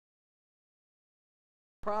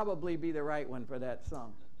Probably be the right one for that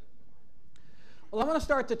song. Well, I'm going to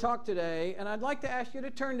start to talk today, and I'd like to ask you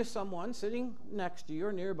to turn to someone sitting next to you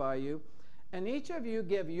or nearby you, and each of you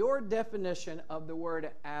give your definition of the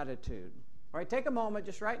word attitude. All right, take a moment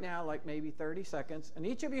just right now, like maybe 30 seconds, and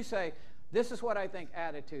each of you say, this is what I think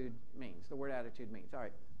attitude means, the word attitude means. All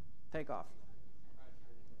right, take off.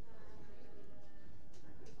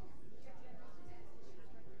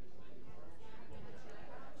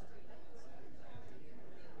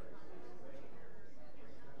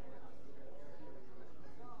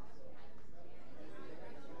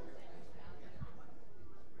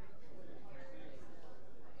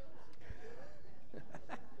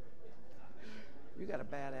 You got a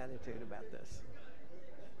bad attitude about this.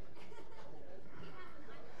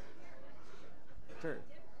 True,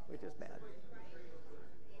 which is bad.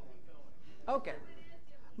 Okay.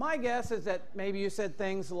 My guess is that maybe you said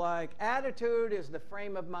things like, attitude is the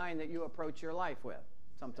frame of mind that you approach your life with.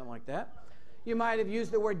 Something like that. You might have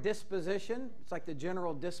used the word disposition. It's like the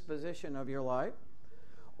general disposition of your life.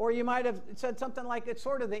 Or you might have said something like, it's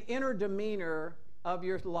sort of the inner demeanor of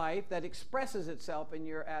your life that expresses itself in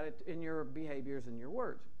your behaviors and your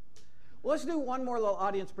words. Well, let's do one more little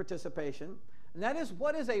audience participation, and that is,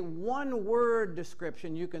 what is a one-word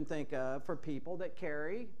description you can think of for people that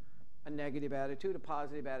carry a negative attitude, a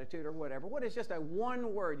positive attitude, or whatever? What is just a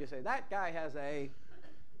one word? You say, that guy has a,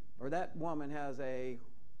 or that woman has a,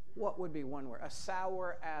 what would be one word? A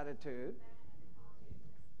sour attitude,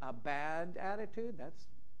 a bad attitude, that's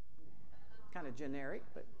kind of generic,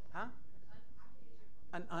 but, huh?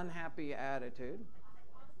 An unhappy attitude,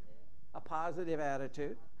 a positive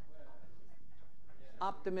attitude,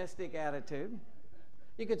 optimistic attitude.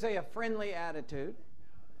 You could say a friendly attitude.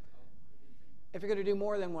 If you're going to do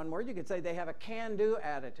more than one word, you could say they have a can-do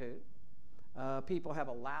attitude. People have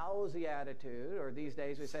a lousy attitude, or these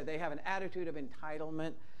days we say they have an attitude of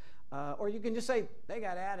entitlement. Or you can just say they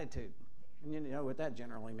got attitude. And you know what that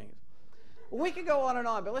generally means. We could go on and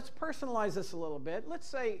on, but let's personalize this a little bit. Let's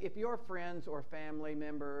say if your friends or family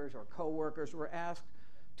members or coworkers were asked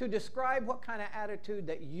to describe what kind of attitude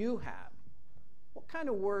that you have, what kind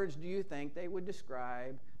of words do you think they would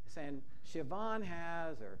describe, saying Siobhan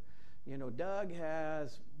has, or Doug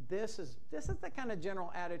has? This is the kind of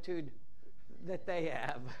general attitude that they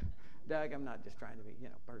have. Doug, I'm not just trying to be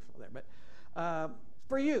personal there, but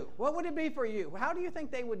for you, what would it be for you? How do you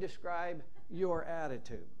think they would describe your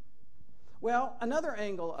attitude? Well, another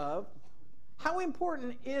angle of how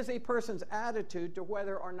important is a person's attitude to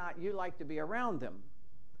whether or not you like to be around them?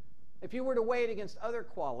 If you were to weigh it against other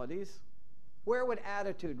qualities, where would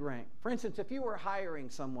attitude rank? For instance, if you were hiring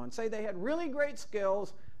someone, say they had really great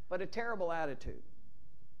skills but a terrible attitude,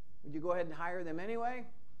 would you go ahead and hire them anyway?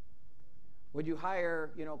 Would you hire,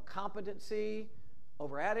 competency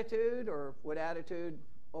over attitude, or would attitude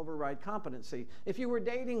override competency? If you were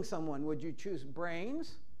dating someone, would you choose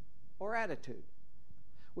brains or attitude?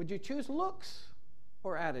 Would you choose looks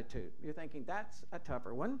or attitude? You're thinking that's a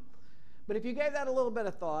tougher one. But if you gave that a little bit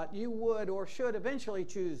of thought, you would or should eventually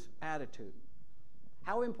choose attitude.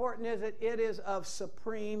 How important is it? It is of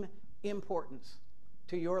supreme importance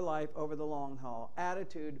to your life over the long haul.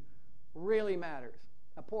 Attitude really matters.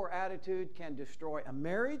 A poor attitude can destroy a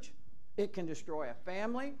marriage. It can destroy a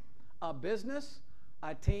family, a business,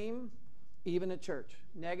 a team, even a church.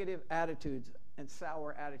 Negative attitudes and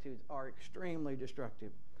sour attitudes are extremely destructive.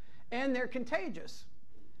 And they're contagious.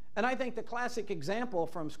 And I think the classic example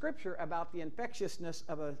from Scripture about the infectiousness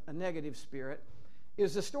of a negative spirit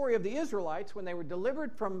is the story of the Israelites when they were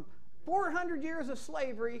delivered from 400 years of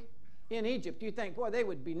slavery in Egypt. You think, boy, they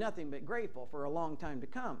would be nothing but grateful for a long time to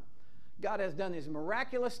come. God has done these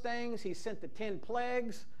miraculous things. He sent the 10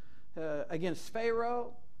 plagues against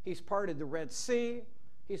Pharaoh. He's parted the Red Sea.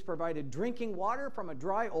 He's provided drinking water from a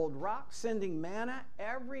dry old rock, sending manna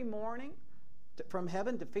every morning from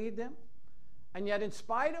heaven to feed them. And yet, in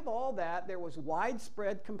spite of all that, there was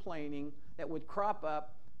widespread complaining that would crop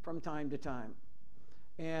up from time to time.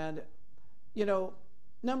 And,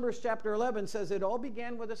 Numbers chapter 11 says it all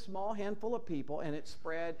began with a small handful of people, and it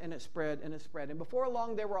spread and it spread and it spread. And before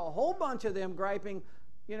long, there were a whole bunch of them griping,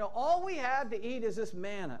 all we have to eat is this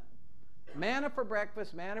manna. Manna for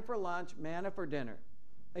breakfast, manna for lunch, manna for dinner.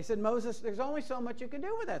 They said, Moses, there's only so much you can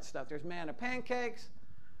do with that stuff. There's manna pancakes,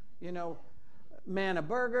 manna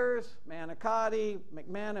burgers, manna cotti,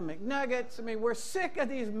 manna McNuggets. I mean, we're sick of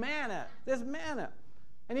this manna.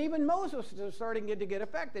 And even Moses is starting to get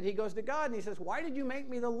affected. He goes to God and he says, why did you make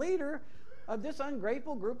me the leader of this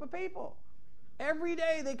ungrateful group of people? Every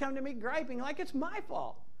day they come to me griping like it's my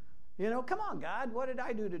fault. Come on, God, what did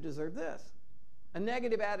I do to deserve this? A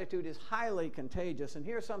negative attitude is highly contagious. And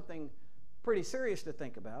here's something pretty serious to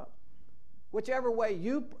think about. Whichever way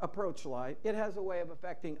you approach life, it has a way of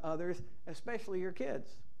affecting others, especially your kids.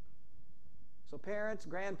 So parents,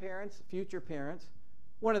 grandparents, future parents,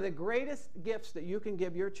 one of the greatest gifts that you can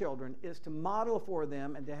give your children is to model for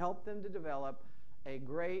them and to help them to develop a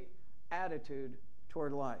great attitude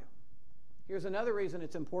toward life. Here's another reason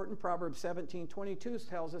it's important. Proverbs 17:22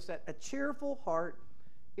 tells us that a cheerful heart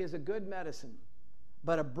is a good medicine,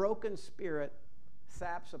 but a broken spirit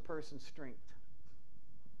saps a person's strength.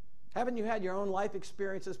 Haven't you had your own life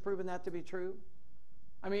experiences proving that to be true?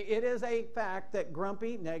 I mean, it is a fact that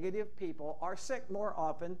grumpy, negative people are sick more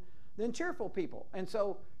often than cheerful people. And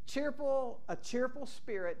so a cheerful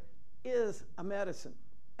spirit is a medicine.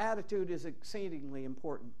 Attitude is exceedingly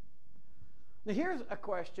important. Now here's a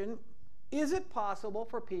question. Is it possible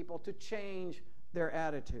for people to change their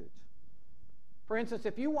attitudes? For instance,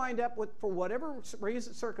 if you wind up with, for whatever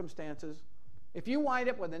reason, circumstances, if you wind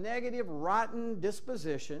up with a negative, rotten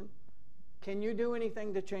disposition, can you do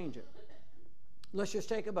anything to change it? Let's just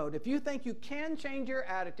take a vote. If you think you can change your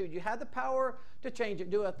attitude, you have the power to change it,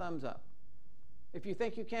 do a thumbs up. If you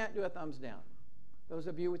think you can't, do a thumbs down. Those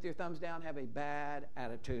of you with your thumbs down have a bad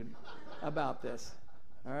attitude about this.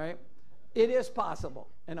 All right? It is possible,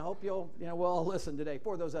 and I hope we'll all listen today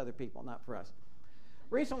for those other people, not for us.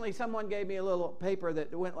 Recently, someone gave me a little paper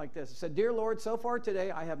that went like this. It said, "Dear Lord, so far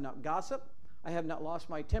today I have not gossiped, I have not lost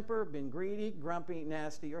my temper, been greedy, grumpy,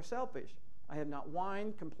 nasty, or selfish. I have not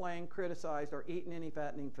whined, complained, criticized, or eaten any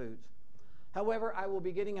fattening foods. However, I will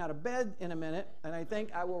be getting out of bed in a minute, and I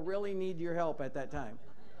think I will really need your help at that time."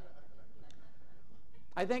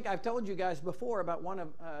 I think I've told you guys before about one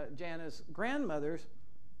of Jana's grandmothers.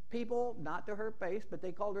 People, not to her face, but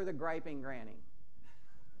they called her the griping granny,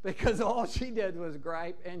 because all she did was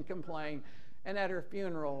gripe and complain. And at her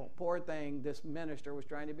funeral, poor thing, this minister was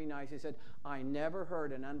trying to be nice. He said, "I never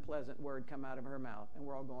heard an unpleasant word come out of her mouth." And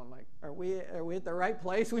we're all going like, are we at the right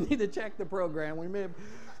place? We need to check the program. We may have,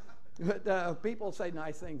 but people say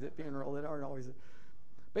nice things at funeral that aren't always.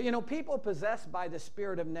 But people possessed by the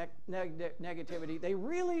spirit of negativity, they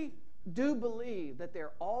really do believe that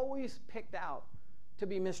they're always picked out to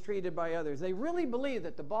be mistreated by others. They really believe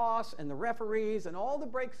that the boss and the referees and all the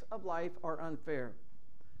breaks of life are unfair.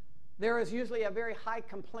 There is usually a very high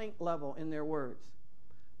complaint level in their words.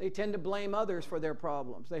 They tend to blame others for their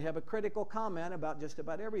problems. They have a critical comment about just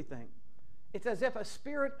about everything. It's as if a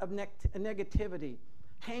spirit of negativity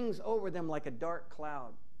hangs over them like a dark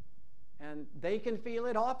cloud. And they can feel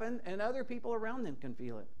it often, and other people around them can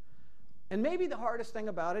feel it. And maybe the hardest thing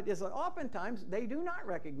about it is that oftentimes they do not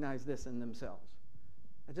recognize this in themselves.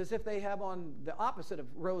 It's as if they have on the opposite of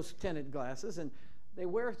rose-tinted glasses, and they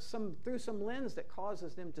wear through some lens that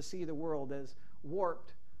causes them to see the world as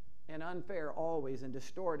warped and unfair always, and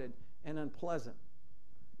distorted and unpleasant.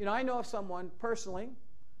 I know of someone personally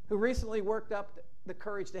who recently worked up the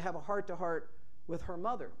courage to have a heart-to-heart with her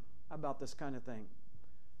mother about this kind of thing.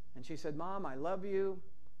 And she said, "Mom, I love you,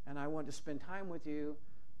 and I want to spend time with you,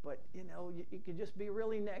 but you can just be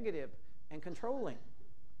really negative and controlling."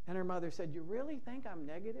 And her mother said, "You really think I'm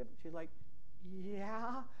negative?" She's like,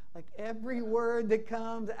 "Yeah, like every word that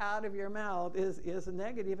comes out of your mouth is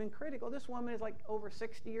negative and critical." This woman is like over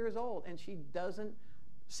 60 years old, and she doesn't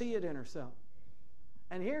see it in herself.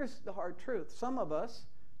 And here's the hard truth. Some of us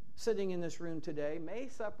sitting in this room today may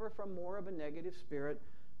suffer from more of a negative spirit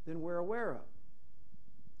than we're aware of.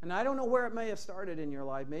 And I don't know where it may have started in your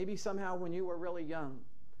life. Maybe somehow when you were really young,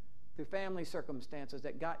 through family circumstances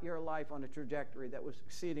that got your life on a trajectory that was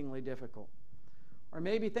exceedingly difficult. Or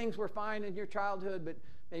maybe things were fine in your childhood, but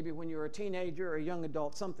maybe when you were a teenager or a young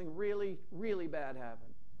adult, something really, really bad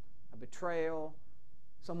happened. A betrayal,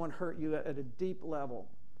 someone hurt you at a deep level.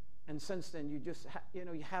 And since then, you just,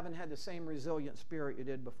 you haven't had the same resilient spirit you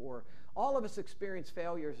did before. All of us experience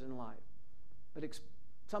failures in life. But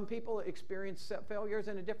some people experience failures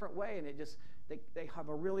in a different way, and they have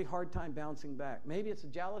a really hard time bouncing back. Maybe it's a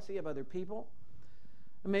jealousy of other people.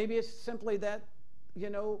 Maybe it's simply that,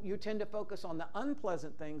 you tend to focus on the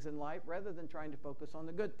unpleasant things in life rather than trying to focus on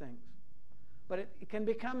the good things. But it can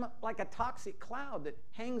become like a toxic cloud that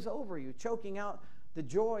hangs over you, choking out the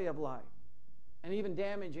joy of life and even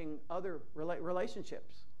damaging other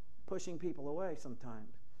relationships, pushing people away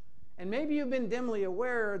sometimes. And maybe you've been dimly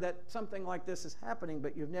aware that something like this is happening,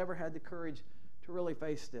 but you've never had the courage to really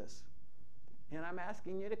face this. And I'm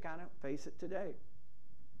asking you to kind of face it today.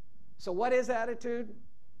 So what is attitude?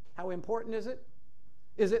 How important is it?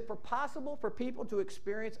 Is it possible for people to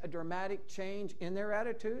experience a dramatic change in their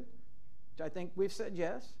attitude? Which I think we've said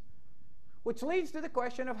yes. Which leads to the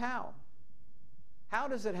question of how. How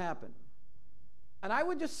does it happen? And I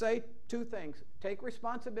would just say two things. Take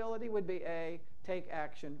responsibility would be A. Take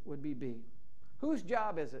action would be B. Whose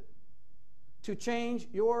job is it to change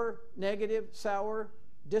your negative, sour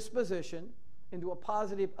disposition into a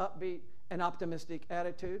positive, upbeat, and optimistic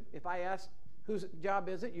attitude? If I ask whose job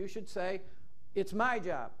is it, you should say, it's my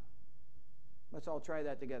job. Let's all try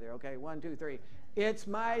that together, okay? 1, 2, 3. It's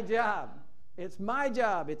my job. It's my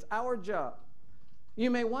job. It's our job. You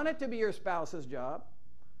may want it to be your spouse's job.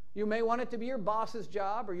 You may want it to be your boss's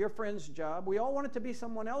job or your friend's job. We all want it to be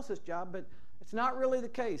someone else's job, but it's not really the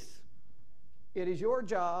case. It is your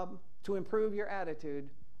job to improve your attitude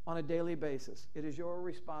on a daily basis. It is your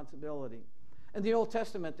responsibility. In the Old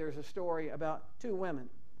Testament, there's a story about two women,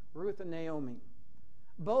 Ruth and Naomi.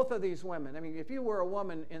 Both of these women, I mean, if you were a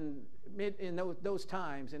woman in those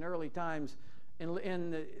times, in early times, in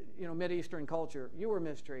the Mideastern culture, you were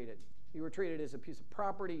mistreated. You were treated as a piece of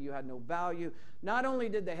property. You had no value. Not only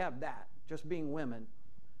did they have that, just being women,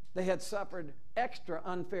 they had suffered extra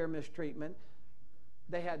unfair mistreatment.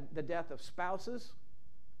 They had the death of spouses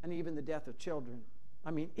and even the death of children.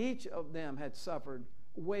 I mean, each of them had suffered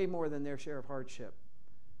way more than their share of hardship.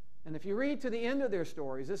 And if you read to the end of their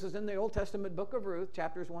stories, this is in the Old Testament book of Ruth,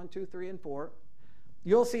 chapters 1, 2, 3, and 4,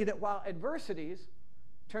 you'll see that while adversities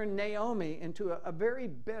turned Naomi into a very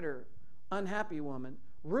bitter, unhappy woman,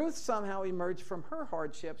 Ruth somehow emerged from her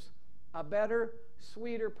hardships a better,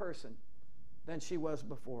 sweeter person than she was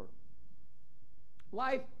before.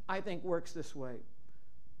 Life, I think, works this way.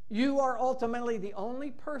 You are ultimately the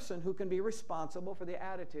only person who can be responsible for the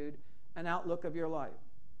attitude and outlook of your life.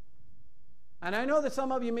 And I know that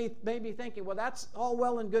some of you may be thinking, well, that's all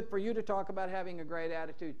well and good for you to talk about having a great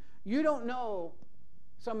attitude. You don't know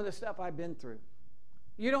some of the stuff I've been through.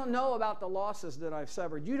 You don't know about the losses that I've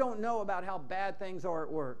suffered. You don't know about how bad things are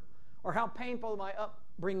at work, or how painful my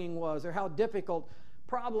upbringing was, or how difficult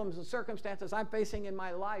problems and circumstances I'm facing in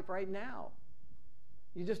my life right now.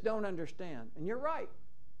 You just don't understand. And you're right.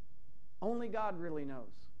 Only God really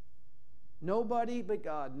knows. Nobody but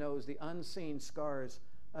God knows the unseen scars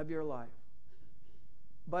of your life.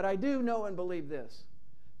 But I do know and believe this.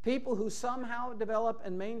 People who somehow develop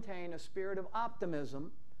and maintain a spirit of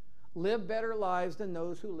optimism live better lives than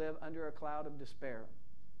those who live under a cloud of despair.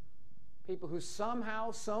 People who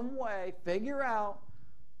somehow, some way, figure out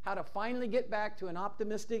how to finally get back to an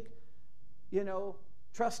optimistic,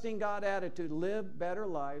 trusting God attitude, live better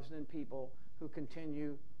lives than people who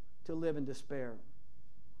continue to live in despair.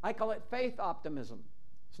 I call it faith optimism.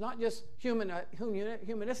 It's not just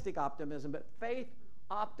humanistic optimism, but faith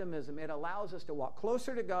optimism. It allows us to walk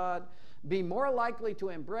closer to God, be more likely to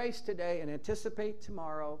embrace today and anticipate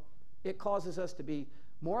tomorrow. It causes us to be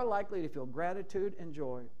more likely to feel gratitude and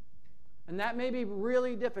joy. And that may be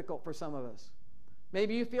really difficult for some of us.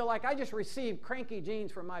 Maybe you feel like I just received cranky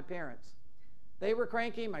genes from my parents. They were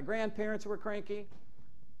cranky, my grandparents were cranky.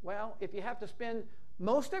 Well, if you have to spend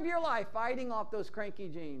most of your life fighting off those cranky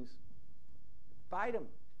genes, fight them.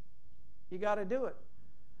 You got to do it.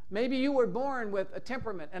 Maybe you were born with a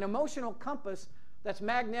temperament, an emotional compass that's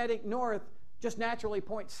magnetic north, just naturally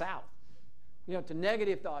points south, to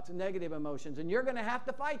negative thoughts and negative emotions. And you're going to have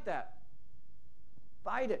to fight that.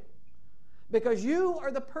 Fight it. Because you are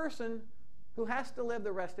the person who has to live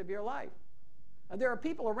the rest of your life. Now, there are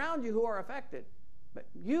people around you who are affected, but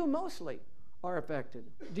you mostly are affected.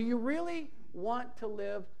 Do you really want to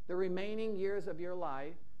live the remaining years of your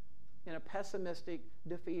life in a pessimistic,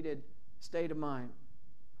 defeated state of mind?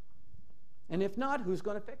 And if not, who's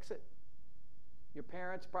going to fix it? Your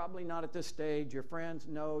parents, probably not at this stage. Your friends,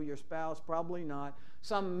 no. Your spouse, probably not.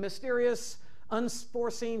 Some mysterious,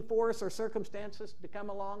 unforeseen force or circumstances to come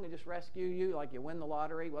along and just rescue you, like you win the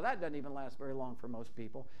lottery. Well, that doesn't even last very long for most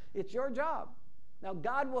people. It's your job. Now,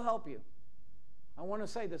 God will help you. I want to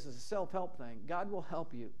say this is a self-help thing. God will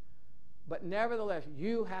help you. But nevertheless,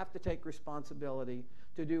 you have to take responsibility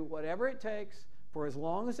to do whatever it takes for as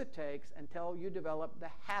long as it takes until you develop the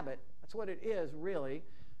habit. That's what it is, really,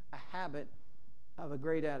 a habit of a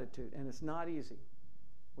great attitude. And it's not easy.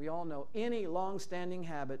 We all know any long-standing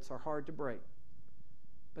habits are hard to break.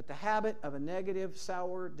 But the habit of a negative,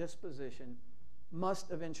 sour disposition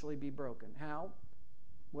must eventually be broken. How?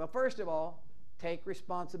 Well, first of all, take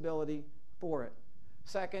responsibility for it.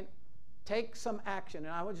 Second, take some action.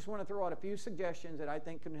 And I just want to throw out a few suggestions that I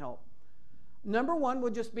think can help. Number one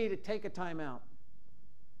would just be to take a time out.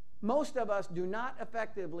 Most of us do not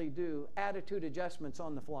effectively do attitude adjustments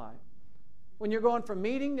on the fly. When you're going from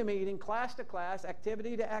meeting to meeting, class to class,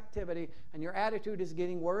 activity to activity, and your attitude is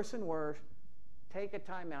getting worse and worse, take a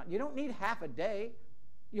time out. You don't need half a day.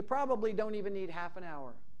 You probably don't even need half an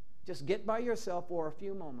hour. Just get by yourself for a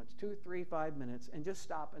few moments, 2, 3, 5 minutes, and just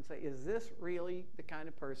stop and say, is this really the kind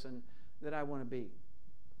of person that I want to be?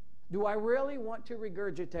 Do I really want to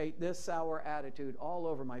regurgitate this sour attitude all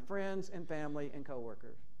over my friends and family and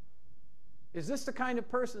coworkers? Is this the kind of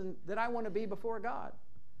person that I want to be before God?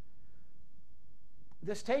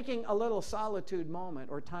 This taking a little solitude moment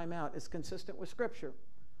or time out is consistent with Scripture.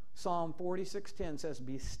 Psalm 46:10 says,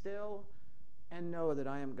 be still and know that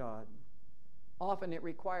I am God. Often it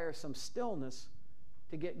requires some stillness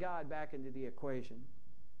to get God back into the equation.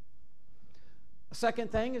 A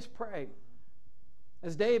second thing is pray.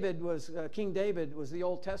 As King David was in the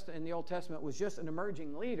Old Testament, was just an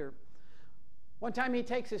emerging leader. One time he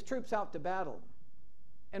takes his troops out to battle.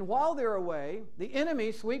 And while they're away, the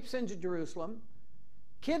enemy sweeps into Jerusalem,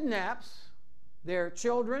 kidnaps their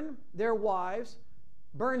children, their wives,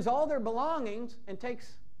 burns all their belongings, and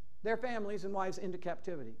takes their families and wives into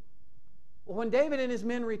captivity. Well, when David and his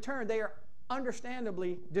men return, they are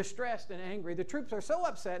understandably distressed and angry. The troops are so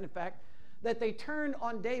upset, in fact, that they turned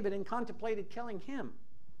on David and contemplated killing him.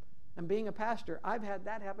 And being a pastor, I've had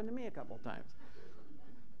that happen to me a couple of times.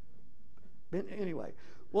 But anyway,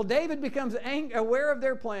 well, David becomes aware of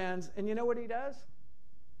their plans, and you know what he does?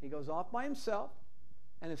 He goes off by himself,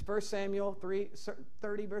 and as 1 Samuel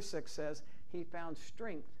 30, verse 6 says, he found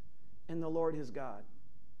strength in the Lord his God.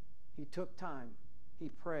 He took time. He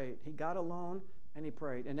prayed. He got alone, and he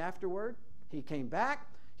prayed. And afterward, he came back.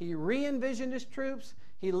 He re-envisioned his troops.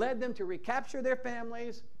 He led them to recapture their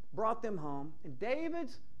families, brought them home. And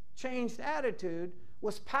David's changed attitude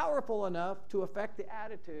was powerful enough to affect the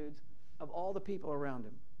attitudes of all the people around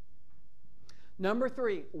him. Number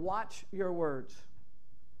 3, watch your words.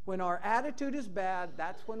 When our attitude is bad,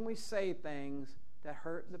 that's when we say things that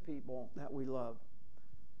hurt the people that we love.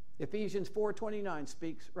 Ephesians 4:29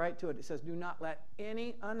 speaks right to it. It says, do not let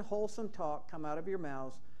any unwholesome talk come out of your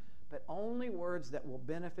mouths, but only words that will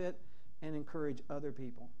benefit and encourage other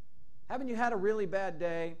people. Haven't you had a really bad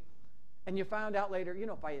day and you found out later,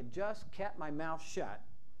 if I had just kept my mouth shut,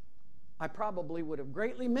 I probably would have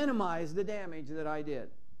greatly minimized the damage that I did,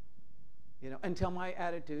 until my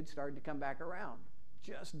attitude started to come back around.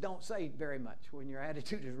 Just don't say very much when your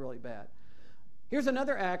attitude is really bad. Here's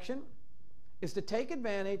another action, is to take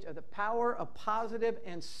advantage of the power of positive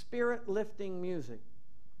and spirit-lifting music.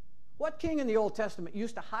 What king in the Old Testament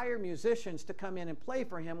used to hire musicians to come in and play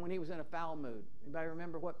for him when he was in a foul mood? Anybody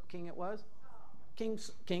remember what king it was?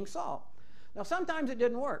 King Saul. Now, sometimes it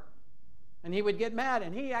didn't work, and he would get mad,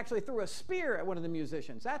 and he actually threw a spear at one of the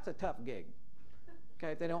musicians. That's a tough gig.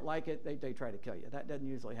 Okay, if they don't like it, they try to kill you. That doesn't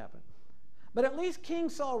usually happen. But at least King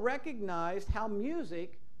Saul recognized how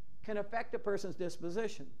music can affect a person's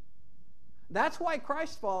disposition. That's why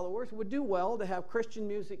Christ followers would do well to have Christian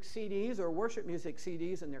music CDs or worship music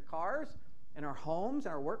CDs in their cars, in our homes,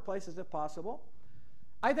 in our workplaces if possible.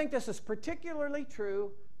 I think this is particularly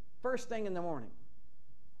true first thing in the morning,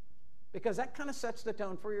 because that kind of sets the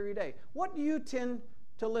tone for your day. What do you tend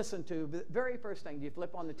to listen to the very first thing? Do you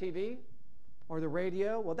flip on the TV or the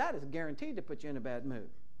radio? Well, that is guaranteed to put you in a bad mood.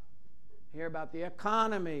 Hear about the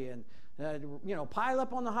economy and pile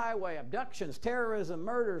up on the highway, abductions, terrorism,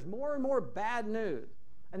 murders, more and more bad news.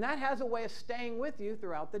 And that has a way of staying with you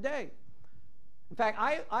throughout the day. In fact,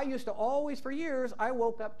 I used to always, for years, I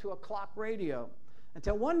woke up to a clock radio.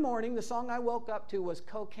 Until one morning, the song I woke up to was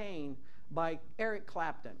Cocaine by Eric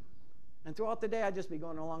Clapton. And throughout the day, I'd just be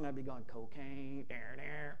going along, I'd be going, cocaine,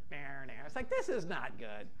 it's like, this is not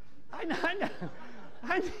good.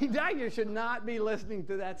 I should not be listening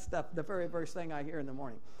to that stuff the very first thing I hear in the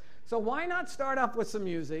morning. So why not start off with some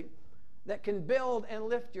music that can build and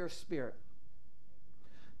lift your spirit?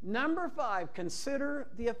 Number 5, consider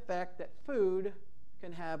the effect that food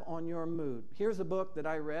can have on your mood. Here's a book that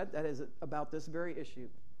I read that is about this very issue.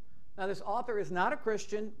 Now, this author is not a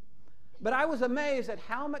Christian, but I was amazed at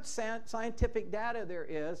how much scientific data there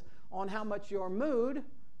is on how much your mood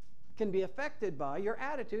can be affected by your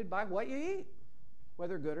attitude, by what you eat,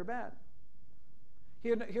 whether good or bad.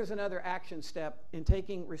 Here's another action step in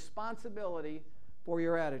taking responsibility for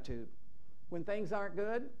your attitude. When things aren't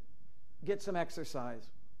good, get some exercise.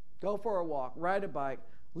 Go for a walk, ride a bike,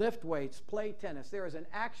 lift weights, play tennis. There is an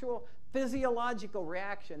actual physiological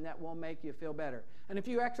reaction that will make you feel better. And if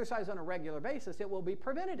you exercise on a regular basis, it will be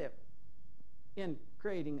preventative in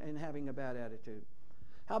creating and having a bad attitude.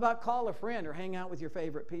 How about call a friend or hang out with your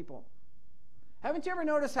favorite people? Haven't you ever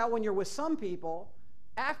noticed how when you're with some people,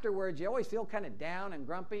 afterwards you always feel kind of down and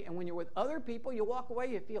grumpy, and when you're with other people, you walk away,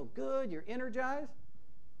 you feel good, you're energized?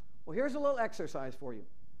 Well, here's a little exercise for you.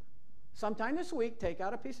 Sometime this week, take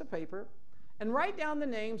out a piece of paper and write down the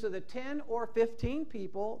names of the 10 or 15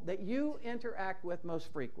 people that you interact with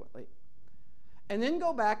most frequently. And then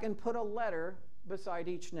go back and put a letter beside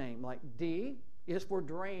each name. Like D is for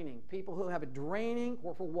draining. People who have a draining,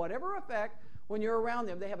 or for whatever effect, when you're around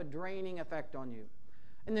them, they have a draining effect on you.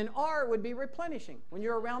 And then R would be replenishing. When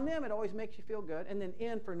you're around them, it always makes you feel good. And then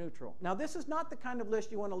N for neutral. Now, this is not the kind of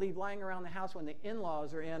list you want to leave lying around the house when the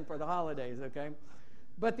in-laws are in for the holidays, okay?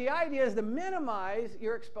 But the idea is to minimize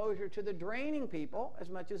your exposure to the draining people as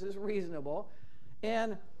much as is reasonable,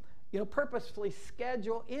 and purposefully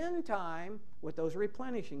schedule in time with those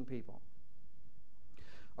replenishing people.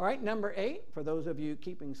 All right, number 8, for those of you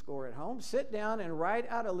keeping score at home, sit down and write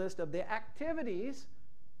out a list of the activities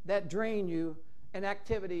that drain you and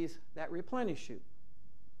activities that replenish you.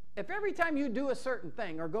 If every time you do a certain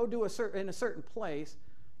thing or go do in a certain place,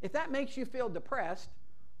 if that makes you feel depressed,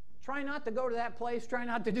 try not to go to that place, try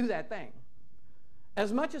not to do that thing.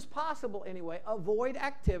 As much as possible anyway, avoid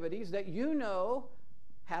activities that you know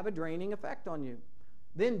have a draining effect on you.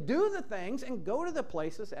 Then do the things and go to the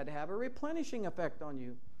places that have a replenishing effect on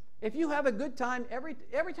you. If you have a good time, every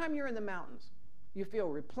time you're in the mountains, you feel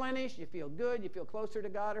replenished, you feel good, you feel closer to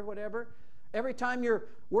God or whatever. Every time you're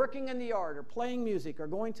working in the yard or playing music or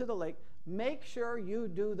going to the lake, make sure you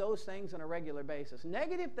do those things on a regular basis.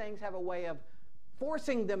 Negative things have a way of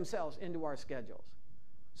forcing themselves into our schedules.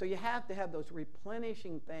 So you have to have those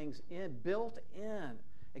replenishing things built in.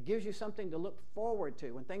 It gives you something to look forward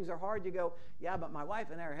to. When things are hard, you go, yeah, but my wife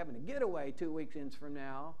and I are having a getaway 2 weekends from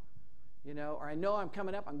now. Or I know I'm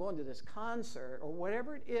coming up, I'm going to this concert, or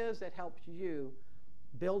whatever it is that helps you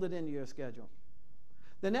build it into your schedule.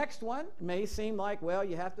 The next one may seem like, well,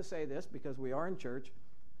 you have to say this because we are in church,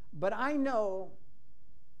 but I know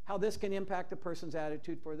how this can impact a person's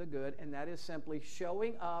attitude for the good, and that is simply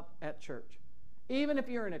showing up at church. Even if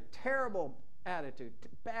you're in a terrible attitude,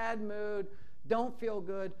 bad mood, don't feel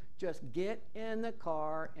good, just get in the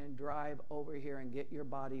car and drive over here and get your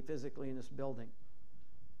body physically in this building.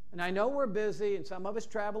 And I know we're busy, and some of us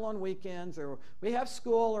travel on weekends, or we have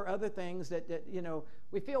school or other things that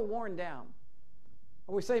we feel worn down.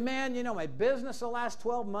 Or we say, man, my business the last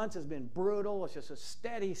 12 months has been brutal. It's just a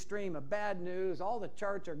steady stream of bad news. All the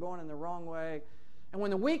charts are going in the wrong way. And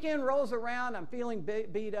when the weekend rolls around, I'm feeling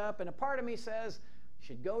beat up, and a part of me says, you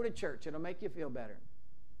should go to church. It'll make you feel better.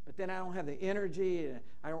 But then I don't have the energy, and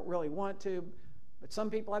I don't really want to. But some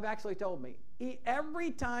people have actually told me,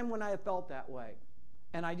 every time when I have felt that way,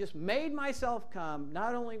 and I just made myself come,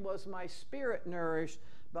 not only was my spirit nourished,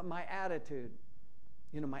 but my attitude,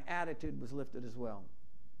 my attitude was lifted as well.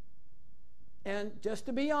 And just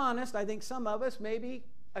to be honest, I think some of us maybe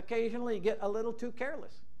occasionally get a little too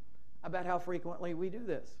careless about how frequently we do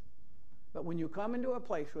this. But when you come into a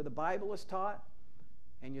place where the Bible is taught,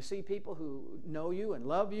 and you see people who know you and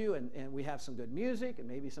love you, and we have some good music and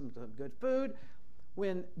maybe some good food,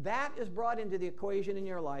 when that is brought into the equation in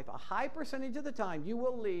your life, a high percentage of the time you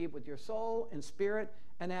will leave with your soul and spirit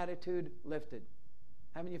and attitude lifted.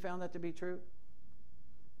 Haven't you found that to be true?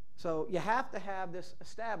 So you have to have this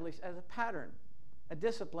established as a pattern, a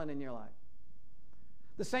discipline in your life.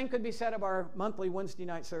 The same could be said of our monthly Wednesday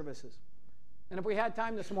night services. And if we had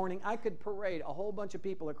time this morning, I could parade a whole bunch of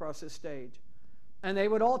people across this stage. And they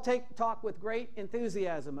would all talk with great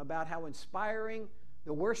enthusiasm about how inspiring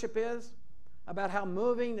the worship is, about how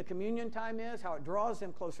moving the communion time is, how it draws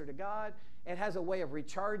them closer to God. It has a way of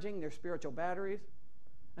recharging their spiritual batteries.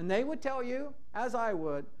 And they would tell you, as I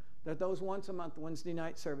would, that those once a month Wednesday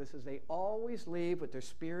night services, they always leave with their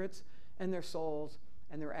spirits and their souls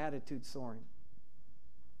and their attitudes soaring.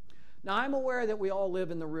 Now, I'm aware that we all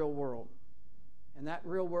live in the real world. And that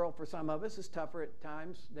real world for some of us is tougher at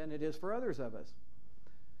times than it is for others of us.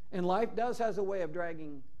 And life does has a way of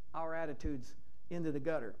dragging our attitudes into the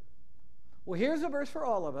gutter. Well, here's a verse for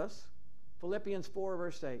all of us, Philippians 4,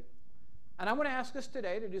 verse 8. And I want to ask us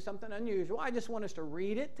today to do something unusual. I just want us to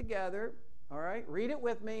read it together, all right? Read it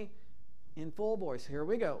with me in full voice. Here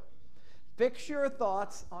we go. Fix your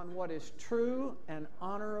thoughts on what is true and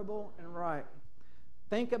honorable and right.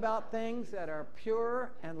 Think about things that are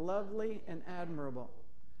pure and lovely and admirable.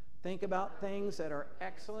 Think about things that are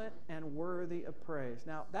excellent and worthy of praise.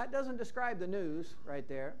 Now, that doesn't describe the news right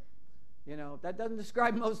there. That doesn't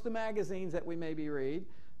describe most of the magazines that we maybe read,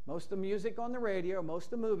 most of the music on the radio, most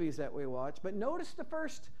of the movies that we watch. But notice the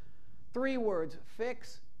first 3 words,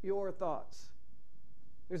 fix your thoughts.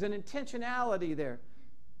 There's an intentionality there.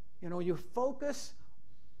 You focus,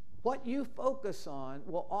 what you focus on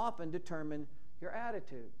will often determine your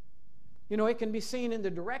attitude. It can be seen in the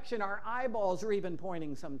direction our eyeballs are even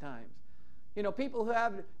pointing sometimes. People who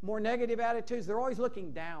have more negative attitudes, they're always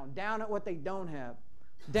looking down at what they don't have.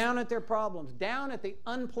 down at their problems, down at the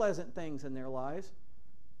unpleasant things in their lives.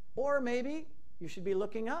 Or maybe you should be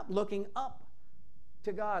looking up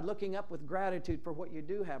to God, looking up with gratitude for what you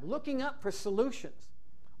do have, looking up for solutions,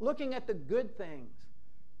 looking at the good things,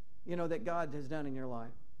 that God has done in your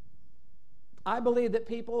life. I believe that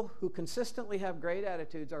people who consistently have great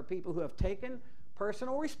attitudes are people who have taken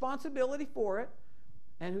personal responsibility for it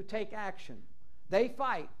and who take action. They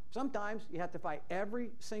fight. Sometimes you have to fight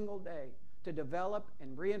every single day to develop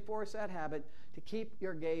and reinforce that habit, to keep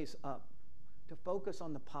your gaze up, to focus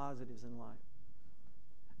on the positives in life.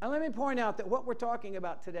 And let me point out that what we're talking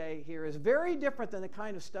about today here is very different than the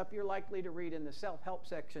kind of stuff you're likely to read in the self-help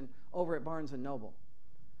section over at Barnes & Noble.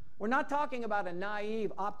 We're not talking about a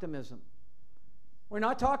naive optimism. We're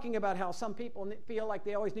not talking about how some people feel like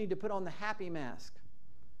they always need to put on the happy mask.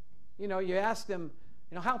 You ask them,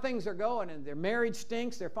 how things are going, and their marriage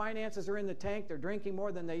stinks, their finances are in the tank, they're drinking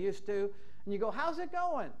more than they used to, and you go, how's it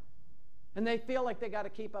going? And they feel like they got to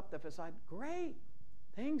keep up the facade. Great.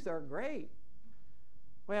 Things are great.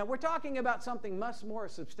 Well, we're talking about something much more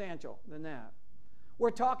substantial than that.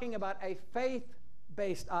 We're talking about a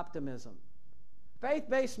faith-based optimism.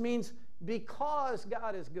 Faith-based means because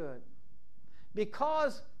God is good,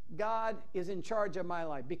 because God is in charge of my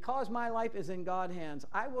life, because my life is in God's hands,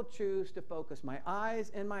 I will choose to focus my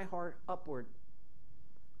eyes and my heart upward.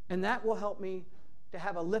 And that will help me to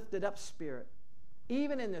have a lifted up spirit,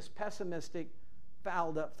 even in this pessimistic,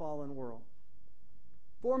 fouled up, fallen world.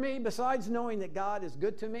 For me, besides knowing that God is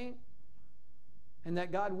good to me and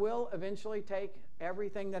that God will eventually take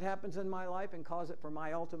everything that happens in my life and cause it for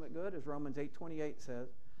my ultimate good, as Romans 8:28 says,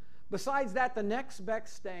 besides that, the next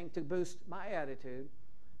best thing to boost my attitude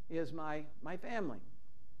is my family.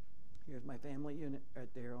 Here's my family unit right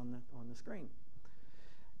there on the screen.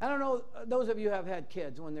 I don't know, those of you who have had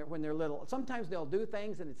kids when they're little, sometimes they'll do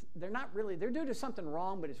things and they're due to something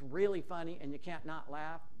wrong, but it's really funny and you can't not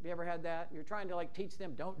laugh. Have you ever had that? You're trying to teach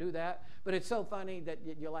them, don't do that, but it's so funny that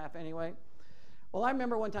you laugh anyway. Well, I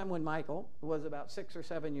remember one time when Michael was about 6 or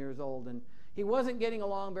 7 years old, and he wasn't getting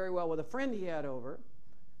along very well with a friend he had over.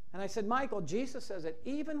 And I said, Michael, Jesus says that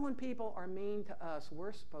even when people are mean to us,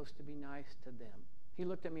 we're supposed to be nice to them. He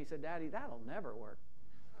looked at me and said, Daddy, that'll never work.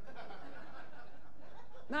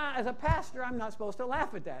 Now, as a pastor, I'm not supposed to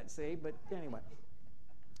laugh at that, see? But anyway.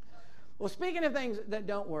 Well, speaking of things that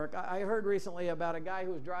don't work, I heard recently about a guy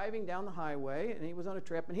who was driving down the highway, and he was on a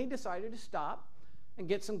trip, and he decided to stop and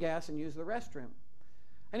get some gas and use the restroom.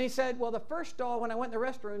 And he said, well, the first stall, when I went in the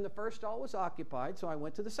restroom, the first stall was occupied, so I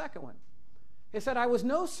went to the second one. He said, I was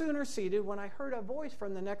no sooner seated when I heard a voice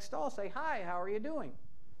from the next stall say, hi, how are you doing?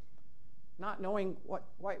 Not knowing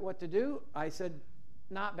what to do, I said,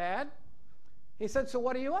 not bad. He said, so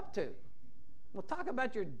what are you up to? Well, talk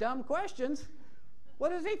about your dumb questions. What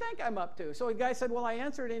does he think I'm up to? So the guy said, well, I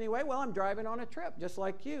answered anyway. Well, I'm driving on a trip, just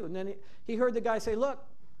like you. And then he heard the guy say, look,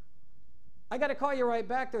 I got to call you right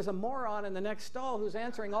back. There's a moron in the next stall who's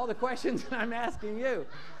answering all the questions that I'm asking you.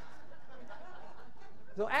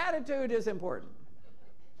 So attitude is important.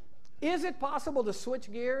 Is it possible to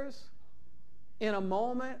switch gears in a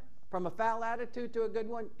moment from a foul attitude to a good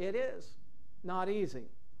one? It is. Not easy.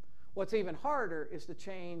 What's even harder is to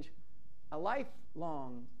change a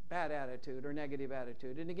lifelong bad attitude or negative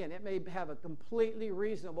attitude. And again, it may have a completely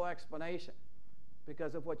reasonable explanation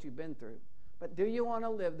because of what you've been through. But do you want to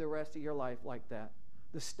live the rest of your life like that?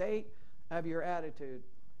 The state of your attitude,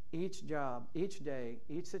 each job, each day,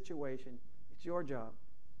 each situation, it's your job.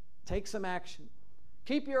 Take some action.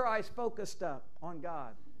 Keep your eyes focused up on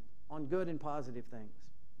God, on good and positive things.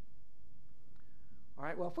 All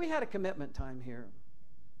right, well, if we had a commitment time here,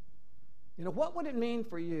 what would it mean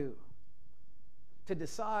for you to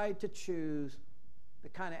decide to choose the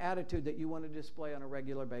kind of attitude that you want to display on a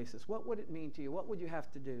regular basis? What would it mean to you? What would you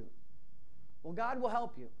have to do? Well, God will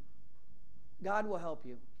help you. God will help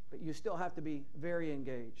you, but you still have to be very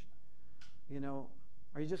engaged.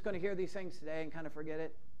 Are you just going to hear these things today and kind of forget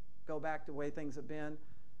it? Go back to the way things have been?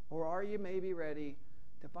 Or are you maybe ready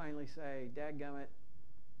to finally say, dadgummit,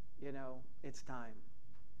 it's time.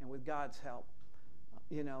 And with God's help,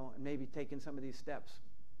 and maybe taking some of these steps,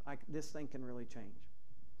 this thing can really change.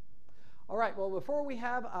 All right, well, before we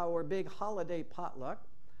have our big holiday potluck,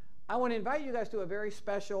 I want to invite you guys to a very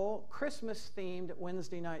special Christmas-themed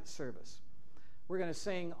Wednesday night service. We're going to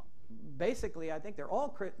sing, basically, I think they're all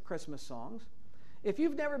Christmas songs. If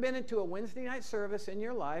you've never been into a Wednesday night service in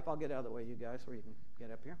your life, I'll get out of the way, you guys, so you can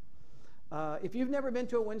get up here. If you've never been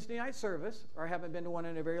to a Wednesday night service or haven't been to one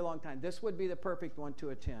in a very long time, this would be the perfect one to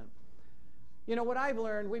attend. What I've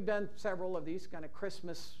learned, we've done several of these kind of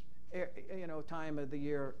Christmas, time of the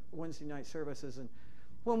year Wednesday night services, and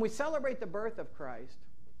When we celebrate the birth of Christ,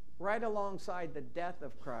 right alongside the death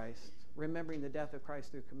of Christ, remembering the death of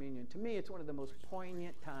Christ through communion, to me it's one of the most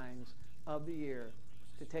poignant times of the year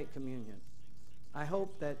to take communion. I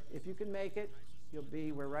hope that if you can make it,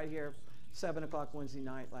 we're right here, 7 o'clock Wednesday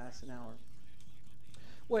night, lasts an hour.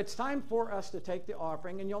 Well, it's time for us to take the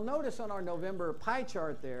offering, and you'll notice on our November pie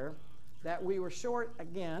chart there that we were short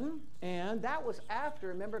again, and that was after,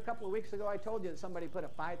 remember a couple of weeks ago I told you that somebody put a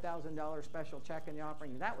 $5,000 special check in the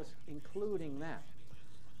offering, that was including that.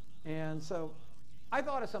 And so I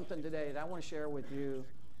thought of something today that I want to share with you,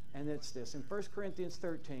 and it's this. In 1 Corinthians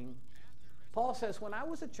 13, Paul says, when I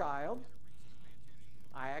was a child,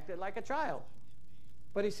 I acted like a child.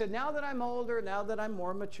 But he said, now that I'm older, now that I'm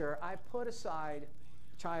more mature, I put aside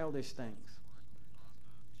childish things.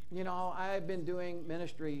 You know, I've been doing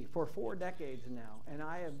ministry for 4 decades now, and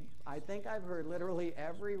I think I've heard literally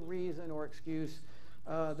every reason or excuse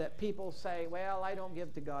that people say, well, I don't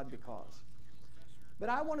give to God because. But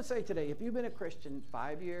I want to say today, if you've been a Christian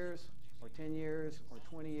 5 years, or 10 years, or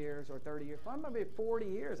 20 years, or 30 years, maybe 40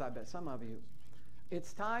 years, I bet some of you,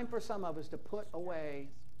 it's time for some of us to put away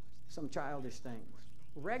some childish things.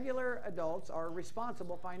 Regular adults are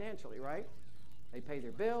responsible financially, right? They pay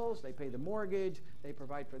their bills, they pay the mortgage, they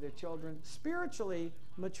provide for their children. Spiritually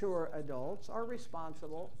mature adults are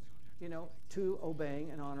responsible, to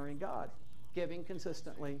obeying and honoring God, giving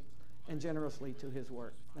consistently and generously to his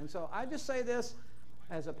work. And so I just say this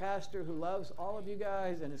as a pastor who loves all of you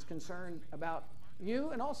guys and is concerned about you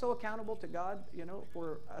and also accountable to God,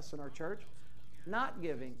 for us in our church. Not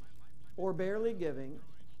giving or barely giving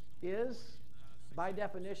is, by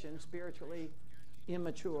definition, spiritually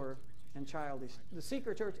immature and childish. The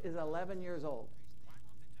Secret Church is 11 years old.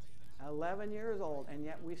 11 years old, and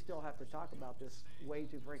yet we still have to talk about this way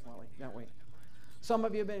too frequently, don't we? Some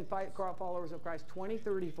of you have been followers of Christ 20,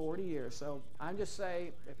 30, 40 years. So I'm just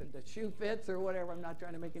saying, if the shoe fits or whatever, I'm not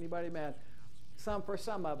trying to make anybody mad. For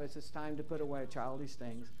some of us, it's time to put away childish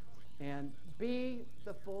things and be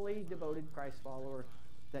the fully devoted Christ follower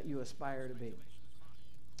that you aspire to be.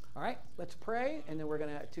 All right, let's pray, and then we're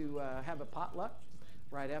going to have a potluck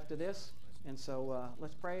right after this. And so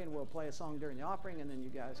let's pray, and we'll play a song during the offering, and then you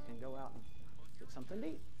guys can go out and get something to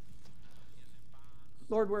eat.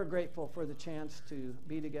 Lord, we're grateful for the chance to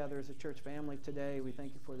be together as a church family today. We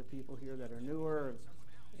thank you for the people here that are newer,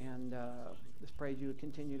 and just pray you would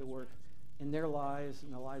continue to work in their lives,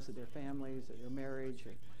 in the lives of their families, their marriage,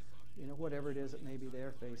 or, whatever it is that maybe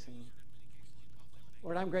they're facing.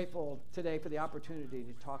 Lord, I'm grateful today for the opportunity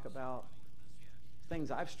to talk about things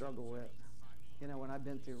I've struggled with, when I've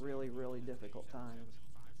been through really, really difficult times.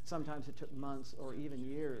 Sometimes it took months or even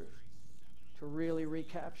years to really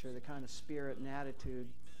recapture the kind of spirit and attitude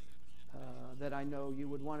that I know you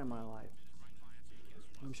would want in my life.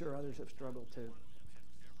 I'm sure others have struggled too.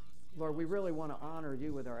 Lord, we really want to honor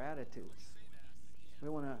you with our attitudes. We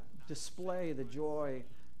want to display the joy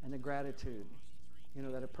and the gratitude,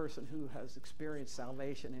 that a person who has experienced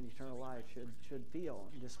salvation and eternal life should feel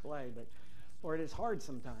and display. But, Lord, it's hard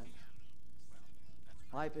sometimes.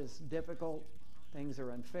 Life is difficult. Things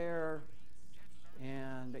are unfair.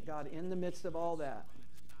 And that God, in the midst of all that,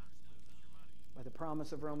 by the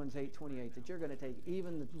promise of Romans 8:28, that you're going to take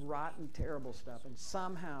even the rotten, terrible stuff and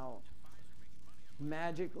somehow,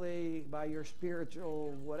 magically, by your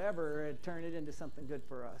spiritual whatever, turn it into something good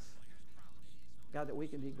for us. God, that we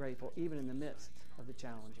can be grateful even in the midst of the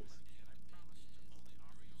challenges.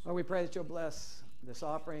 Lord, we pray that you'll bless this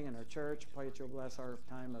offering in our church. Pray that you'll bless our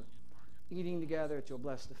time of eating together, that you'll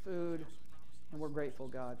bless the food. And we're grateful,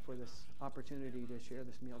 God, for this opportunity to share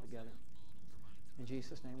this meal together. In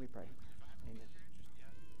Jesus' name we pray. Amen.